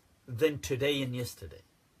worse than today and yesterday.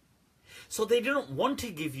 So they didn't want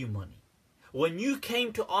to give you money. When you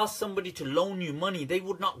came to ask somebody to loan you money, they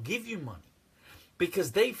would not give you money.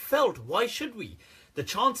 Because they felt, why should we? The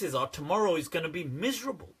chances are tomorrow is going to be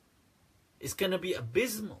miserable. It's going to be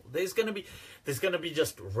abysmal. There's going to be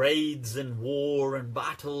just raids and war and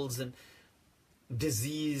battles and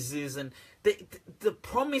diseases. And the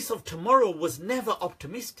promise of tomorrow was never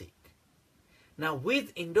optimistic. Now,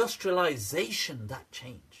 with industrialization, that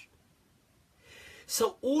changed.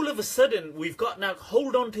 So all of a sudden, we've got now,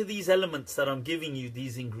 hold on to these elements that I'm giving you,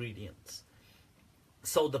 these ingredients.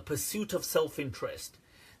 So the pursuit of self-interest,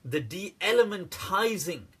 the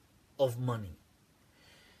de-elementizing of money,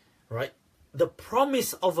 right? The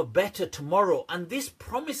promise of a better tomorrow. And this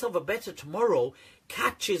promise of a better tomorrow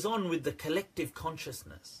catches on with the collective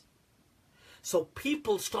consciousness. So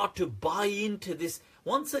people start to buy into this.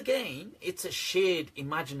 Once again, it's a shared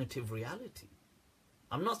imaginative reality.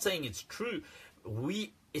 I'm not saying it's true.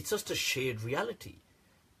 It's just a shared reality.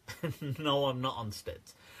 No, I'm not on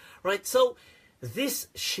steads. Right, so this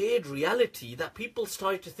shared reality that people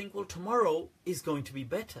start to think, well, tomorrow is going to be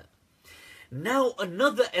better. Now,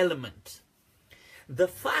 another element. The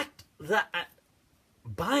fact that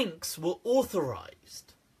banks were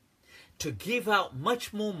authorized to give out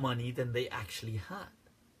much more money than they actually had.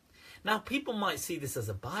 Now, people might see this as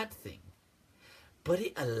a bad thing, but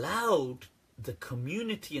it allowed the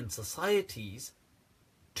community and societies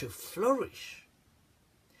to flourish.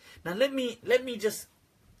 Now, let me just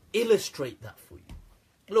illustrate that for you.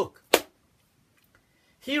 Look,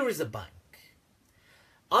 here is a bank.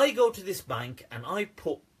 I go to this bank and I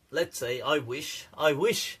put, let's say, I wish,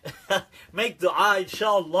 make dua,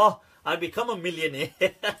 inshallah, I become a millionaire.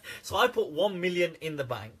 So I put 1 million in the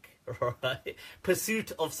bank, right?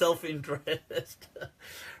 Pursuit of self-interest,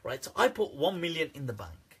 right? So I put 1 million in the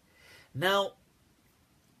bank. Now,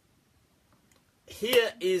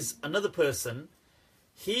 here is another person.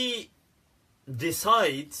 He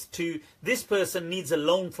decides this person needs a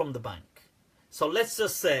loan from the bank. So let's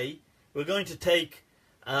just say we're going to take,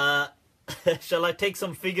 shall I take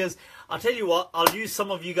some figures? I'll tell you what, I'll use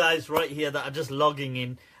some of you guys right here that are just logging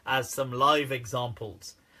in as some live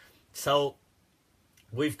examples. So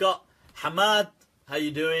we've got Hamad. How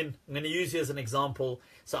you doing? I'm going to use you as an example.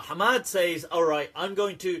 So Hamad says, all right, I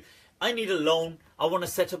need a loan. I want to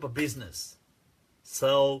set up a business.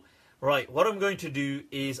 So, right, what I'm going to do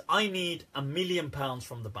is I need £1 million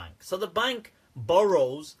from the bank. So the bank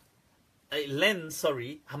borrows,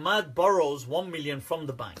 Hamad borrows 1 million from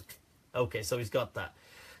the bank. Okay, so he's got that.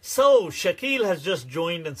 So Shakil has just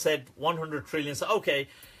joined and said 100 trillion. So, okay,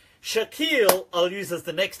 Shakil, I'll use as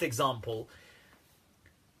the next example.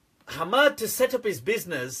 Hamad, to set up his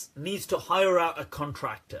business, needs to hire out a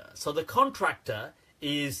contractor. So the contractor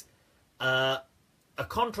is, a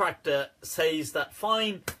contractor says that,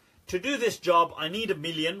 fine, to do this job, I need 1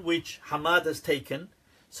 million, which Hamad has taken.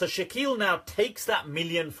 So Shakil now takes that 1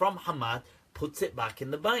 million from Hamad, puts it back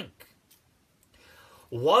in the bank.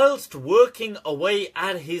 Whilst working away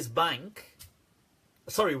at his bank,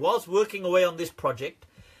 whilst working away on this project,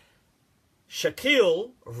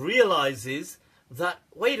 Shakil realizes that,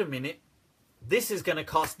 wait a minute, this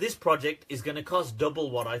project is going to cost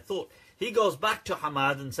double what I thought. He goes back to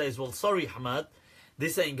Hamad and says, well, sorry, Hamad,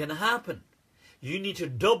 this ain't going to happen. You need to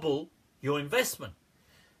double your investment.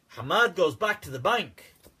 Hamad goes back to the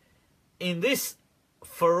bank. In this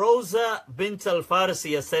Feroza bint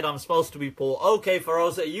al-Farsi has said I'm supposed to be poor. Okay,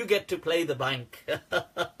 Feroza, you get to play the bank.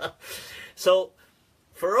 So,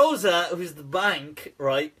 Feroza, who's the bank,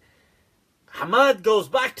 right? Hamad goes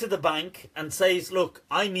back to the bank and says, look,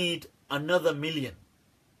 I need another million.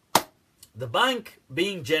 The bank,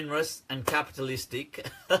 being generous and capitalistic,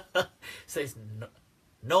 says,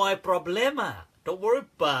 no hay problema. Don't worry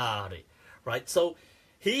about it. Right? So,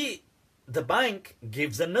 the bank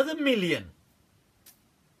gives another million.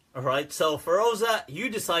 Alright, so Feroza, you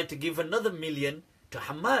decide to give another million to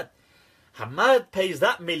Hamad. Hamad pays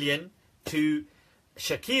that million to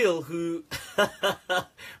Shakil, who,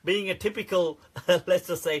 being a typical, let's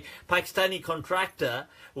just say, Pakistani contractor,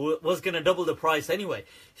 was going to double the price anyway.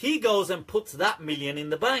 He goes and puts that million in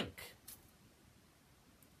the bank.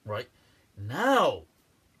 Right? Now,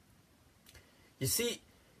 you see,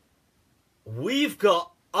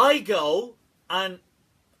 I go, and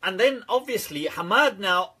then obviously Hamad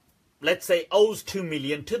now, let's say, owes 2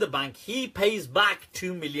 million to the bank. He pays back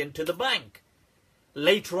 2 million to the bank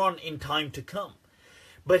later on in time to come.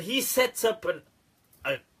 But he sets up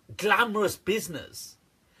a glamorous business,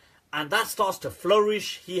 and that starts to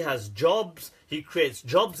flourish. He has jobs. He creates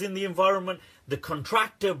jobs in the environment. The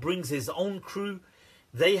contractor brings his own crew.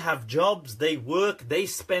 They have jobs. They work. They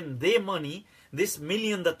spend their money. This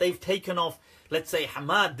million that they've taken off, let's say,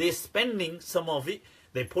 Hamad, they're spending some of it.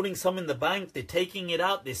 They're putting some in the bank. They're taking it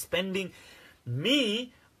out. They're spending.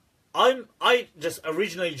 Me, I just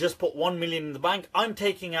originally just put 1 million in the bank. I'm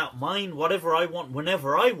taking out mine, whatever I want,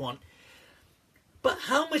 whenever I want. But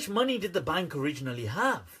how much money did the bank originally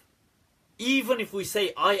have? Even if we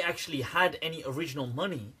say I actually had any original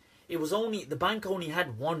money, the bank only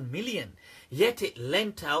had 1 million. Yet it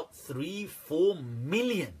lent out 3-4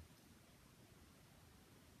 million.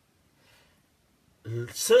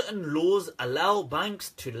 Certain laws allow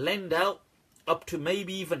banks to lend out up to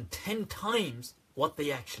maybe even 10 times what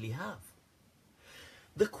they actually have.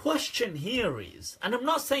 The question here is, and I'm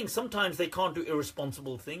not saying sometimes they can't do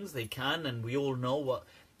irresponsible things, they can, and we all know what,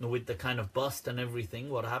 with the kind of bust and everything,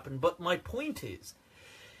 what happened. But my point is,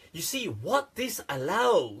 you see, what this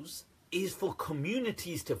allows is for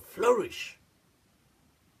communities to flourish.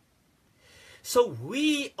 So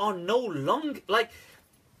we are no longer,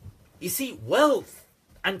 you see, wealth.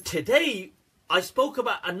 And today, I spoke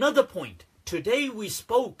about another point. Today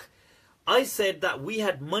I said that we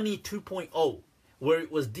had money 2.0, where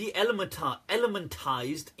it was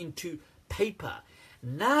elementized into paper.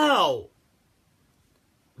 Now,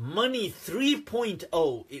 money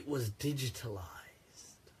 3.0, it was digitalized.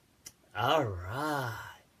 Alright.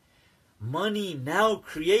 Money now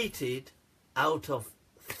created out of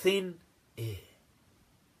thin air.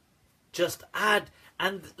 Just add,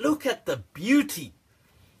 and look at the beauty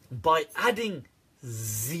by adding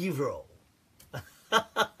zero,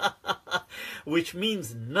 which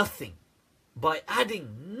means nothing. By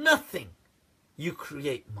adding nothing, you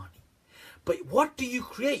create money. But what do you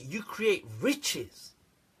create? You create riches.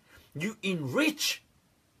 You enrich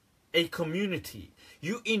a community.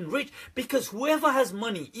 You enrich, because whoever has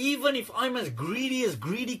money, even if I'm as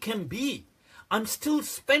greedy can be, I'm still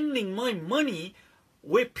spending my money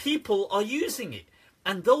where people are using it.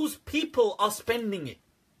 And those people are spending it.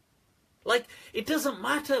 It doesn't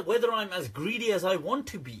matter whether I'm as greedy as I want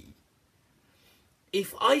to be.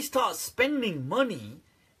 If I start spending money,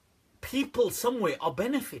 people somewhere are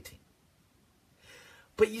benefiting.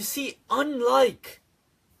 But you see, unlike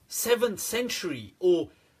 7th century or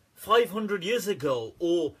 500 years ago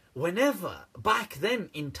or whenever, back then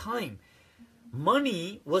in time,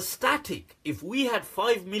 money was static. If we had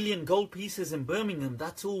 5 million gold pieces in Birmingham,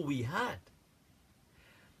 that's all we had.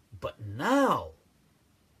 But now,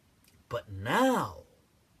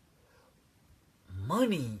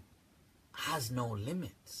 money has no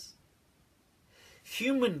limits.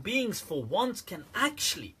 Human beings for once can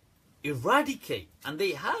actually eradicate, and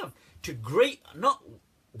they have, to great, not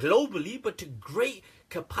globally, but to great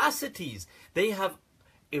capacities. They have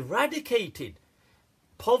eradicated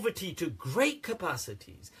poverty to great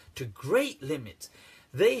capacities, to great limits.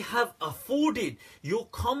 They have afforded your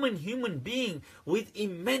common human being with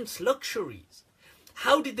immense luxuries.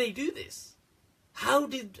 How did they do this? How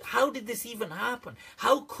did this even happen?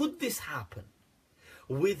 How could this happen?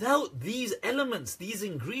 Without these elements, these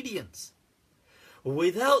ingredients,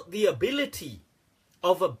 without the ability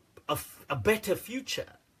of a better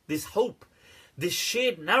future, this hope, this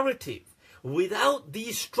shared narrative, without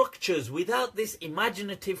these structures, without this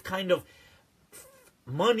imaginative kind of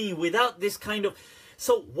money, without this kind of...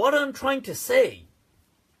 So what I'm trying to say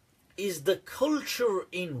is the culture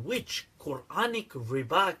in which Quranic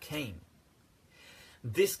riba came,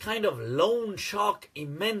 this kind of loan shark,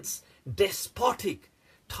 immense, despotic,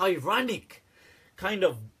 tyrannic, kind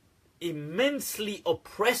of immensely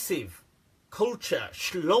oppressive culture,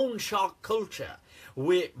 loan shark culture,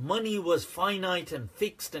 where money was finite and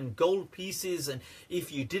fixed and gold pieces, and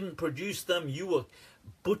if you didn't produce them, you were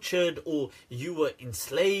butchered, or you were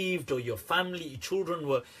enslaved, or your family, your children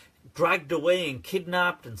were dragged away and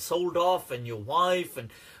kidnapped and sold off, and your wife and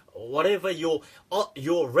whatever, your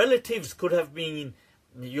relatives could have been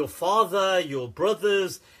your father, your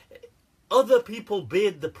brothers, other people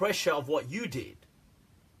bared the pressure of what you did.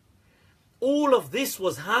 All of this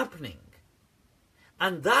was happening,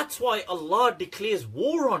 and that's why Allah declares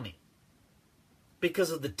war on it,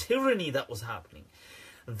 because of the tyranny that was happening.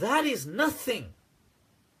 That is nothing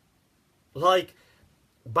like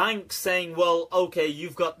banks saying, well, okay,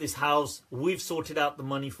 you've got this house, we've sorted out the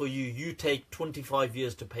money for you, you take 25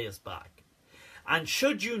 years to pay us back. And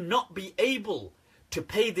should you not be able to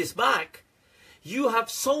pay this back, you have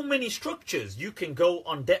so many structures. You can go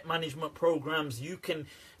on debt management programs, you can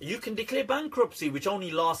declare bankruptcy, which only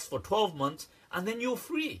lasts for 12 months, and then you're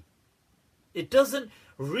free. It doesn't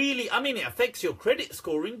really, I mean, it affects your credit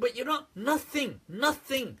scoring, but nothing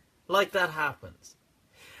like that happens.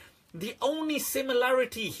 The only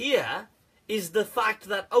similarity here is the fact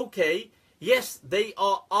that, okay, yes, they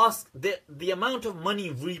are asked, the amount of money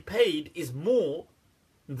repaid is more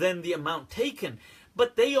than the amount taken.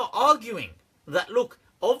 But they are arguing that, look,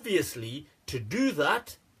 obviously, to do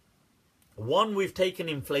that, one, we've taken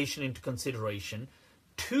inflation into consideration.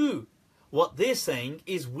 Two, what they're saying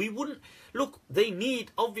is we wouldn't, look, they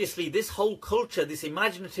need, obviously, this whole culture, this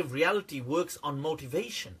imaginative reality works on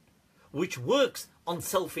motivation, which works on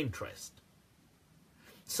self-interest.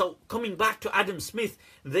 So coming back to Adam Smith,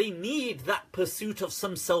 they need that pursuit of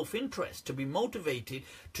some self-interest to be motivated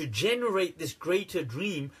to generate this greater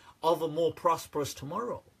dream of a more prosperous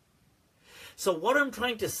tomorrow. So what I'm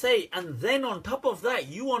trying to say, and then on top of that,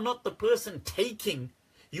 you are not the person taking,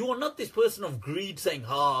 you are not this person of greed saying,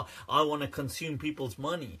 I want to consume people's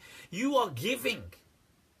money. You are giving.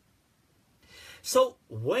 So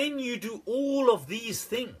when you do all of these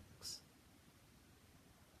things,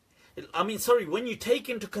 when you take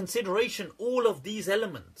into consideration all of these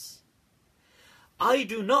elements, I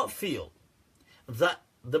do not feel that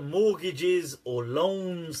the mortgages or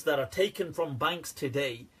loans that are taken from banks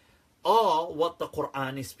today are what the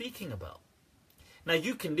Quran is speaking about. Now,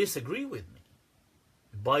 you can disagree with me,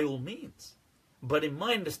 by all means, but in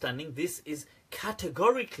my understanding, this is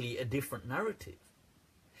categorically a different narrative.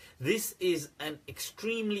 This is an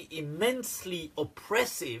extremely, immensely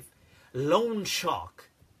oppressive loan shark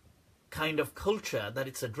kind of culture that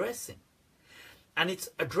it's addressing. And it's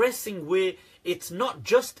addressing where it's not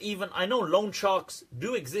just even, I know loan sharks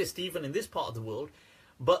do exist even in this part of the world,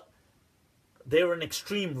 but they're an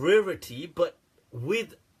extreme rarity, but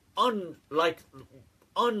with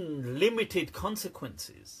unlimited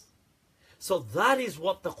consequences. So that is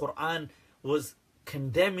what the Quran was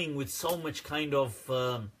condemning with so much kind of,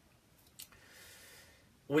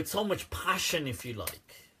 with so much passion, if you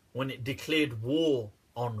like, when it declared war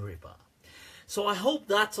on riba. So I hope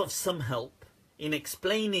that's of some help in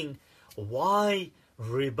explaining why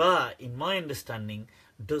riba, in my understanding,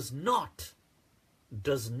 does not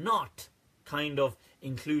kind of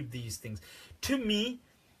include these things. To me,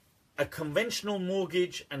 a conventional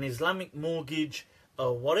mortgage, an Islamic mortgage,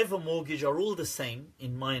 whatever mortgage are all the same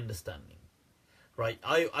in my understanding, right?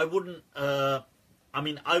 I wouldn't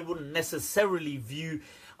necessarily view,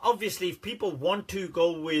 obviously if people want to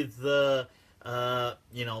go with they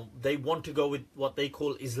want to go with what they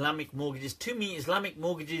call Islamic mortgages. To me, Islamic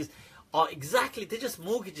mortgages are they're just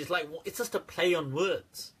mortgages, like it's just a play on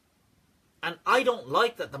words. And I don't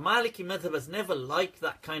like that. The Maliki madhab has never liked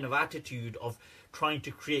that kind of attitude of trying to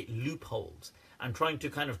create loopholes and trying to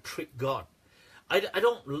kind of trick God. I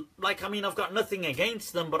don't like, I've got nothing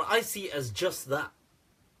against them, but I see it as just that.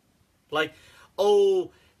 Like,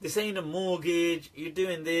 oh, this ain't a mortgage, you're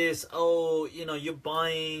doing this, oh, you're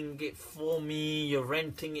buying it for me, you're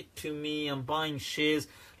renting it to me, I'm buying shares.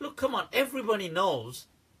 Look, come on, everybody knows,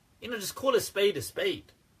 just call a spade a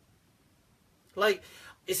spade. Like,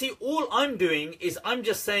 you see, all I'm doing is I'm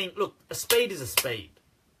just saying, look, a spade is a spade.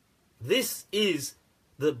 This is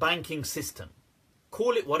the banking system.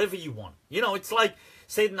 Call it whatever you want. It's like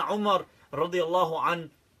Sayyidina Umar radiallahu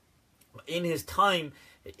an, in his time,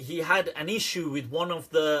 he had an issue with one of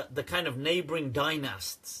the kind of neighboring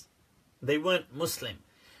dynasts. They weren't Muslim.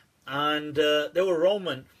 And they were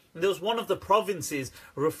Roman. And there was one of the provinces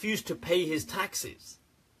refused to pay his taxes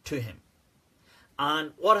to him.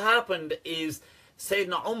 And what happened is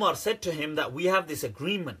Sayyidina Umar said to him that we have this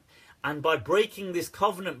agreement. And by breaking this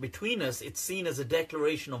covenant between us, it's seen as a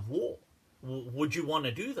declaration of war. Would you want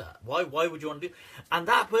to do that? Why would you want to do? And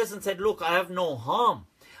that person said, look, I have no harm.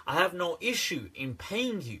 I have no issue in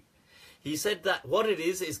paying you. He said that what it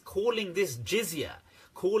is calling this jizya,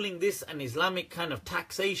 calling this an Islamic kind of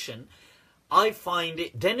taxation. I find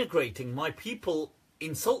it denigrating. My people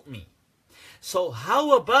insult me. So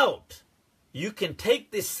how about you can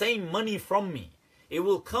take this same money from me? It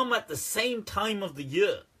will come at the same time of the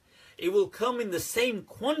year. It will come in the same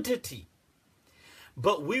quantity.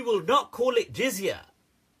 But we will not call it jizya.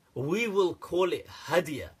 We will call it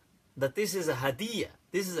hadiyah. That this is a hadiyah.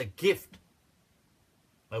 This is a gift.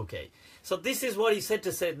 Okay. So this is what he said to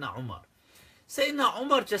Sayyidina Umar. Sayyidina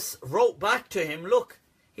Umar just wrote back to him, look,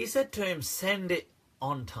 he said to him, send it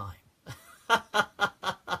on time.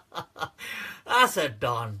 I said,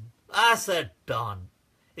 done. I said, done.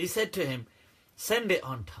 He said to him, send it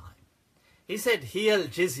on time. He said, hiya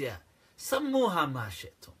al-jizya, sammuha ma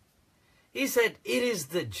shi'tum. He said, it is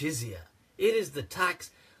the jizya. It is the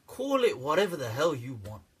tax. Call it whatever the hell you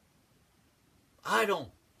want. I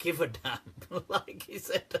don't give a damn. Like he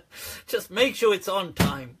said, just make sure it's on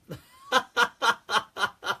time.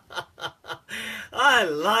 I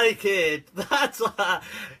like it. That's a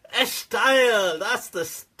style. That's the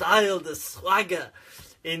style, the swagger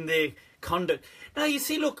in the conduct. Now you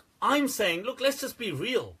see, look, I'm saying, look, let's just be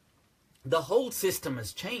real. The whole system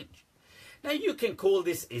has changed. Now you can call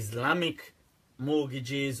this Islamic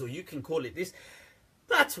mortgages, or you can call it this.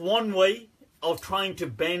 That's one way of trying to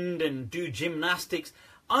bend and do gymnastics.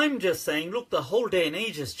 I'm just saying, look, the whole day and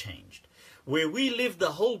age has changed. Where we live,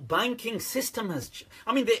 the whole banking system has changed.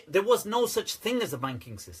 I mean, there was no such thing as a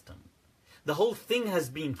banking system. The whole thing has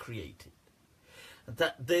been created.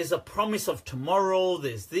 That there's a promise of tomorrow,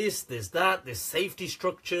 there's this, there's that, there's safety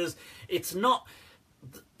structures. It's not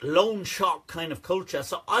loan shark kind of culture.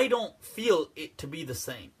 So I don't feel it to be the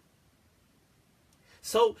same.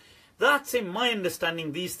 So that's in my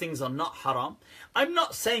understanding, these things are not haram. I'm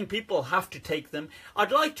not saying people have to take them.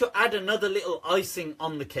 I'd like to add another little icing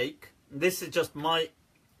on the cake. This is just my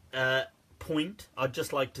point. I'd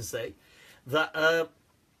just like to say that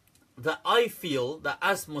that I feel that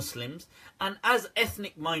as Muslims and as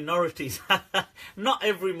ethnic minorities, not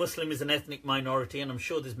every Muslim is an ethnic minority, and I'm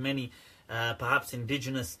sure there's many perhaps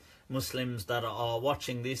indigenous Muslims that are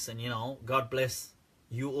watching this, and you know, God bless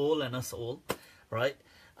you all and us all, right?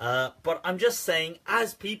 But I'm just saying,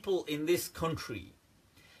 as people in this country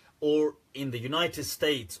or in the United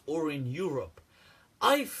States or in Europe,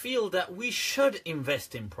 I feel that we should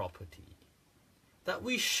invest in property, that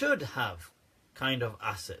we should have kind of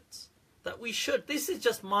assets, that we should. This is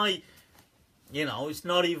just my, you know, it's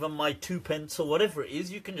not even my 2 pence or whatever it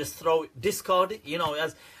is. You can just throw it, discard it, you know,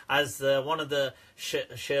 as one of the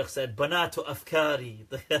sheikh said, banatu afkari,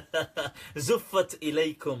 zuffat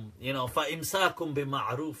ilaykum, you know, fa imsakum bi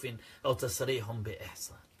ma'rufin aw tasrihum bi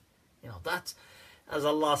ihsan. You know, that's, as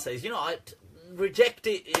Allah says, you know, I reject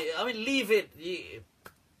it, I mean, leave it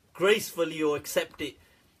gracefully or accept it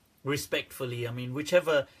respectfully. I mean,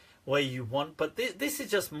 whichever way you want. But this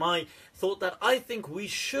is just my thought, that I think we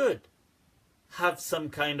should have some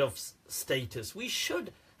kind of status. We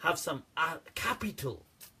should have some capital.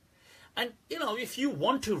 And, you know, if you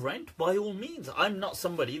want to rent, by all means. I'm not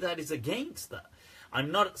somebody that is against that.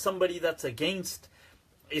 I'm not somebody that's against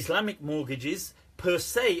Islamic mortgages per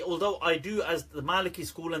se, although I do, as the Maliki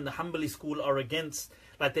school and the Hanbali school are against,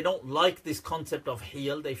 like, they don't like this concept of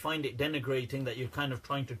hiyal. They find it denigrating, that you're kind of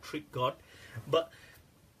trying to trick God.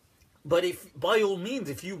 But if, by all means,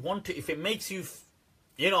 if you want to, if it makes you,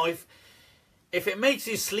 you know, if it makes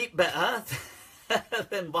you sleep better,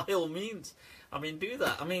 then by all means, I mean, do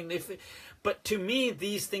that. I mean, but to me,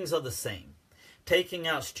 these things are the same. Taking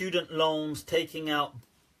out student loans, taking out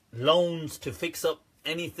loans to fix up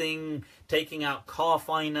anything, taking out car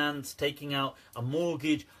finance, taking out a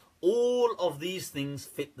mortgage, all of these things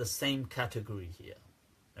fit the same category here.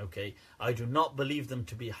 Okay, I do not believe them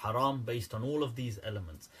to be haram based on all of these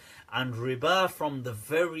elements. And riba, from the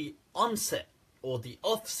very onset or the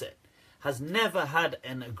offset, has never had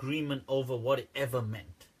an agreement over what it ever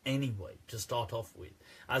meant anyway, to start off with,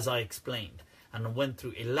 as I explained and went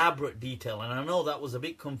through elaborate detail. And I know that was a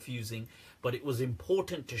bit confusing, but it was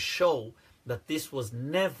important to show that this was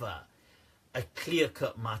never a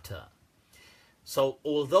clear-cut matter. So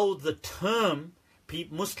although the term,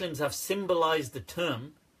 Muslims have symbolized the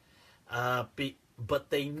term, but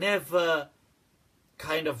they never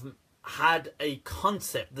kind of had a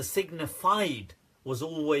concept. The signified was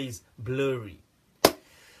always blurry.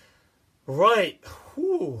 Right.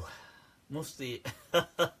 Whew. Mufti.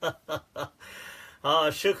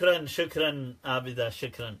 Shukran, Abida,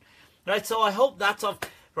 shukran. Right, so I hope that's of...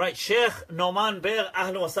 Right, Sheikh Noman Beg,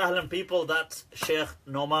 Ahlan wa Sahlan people, that's Sheikh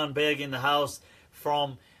Noman Beg in the house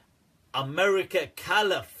from America,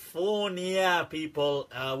 California, people.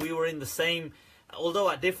 We were in the same, although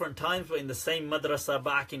at different times, but in the same madrasa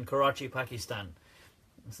back in Karachi, Pakistan.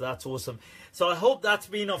 So that's awesome. So I hope that's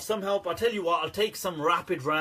been of some help. I'll tell you what, I'll take some rapid rounds.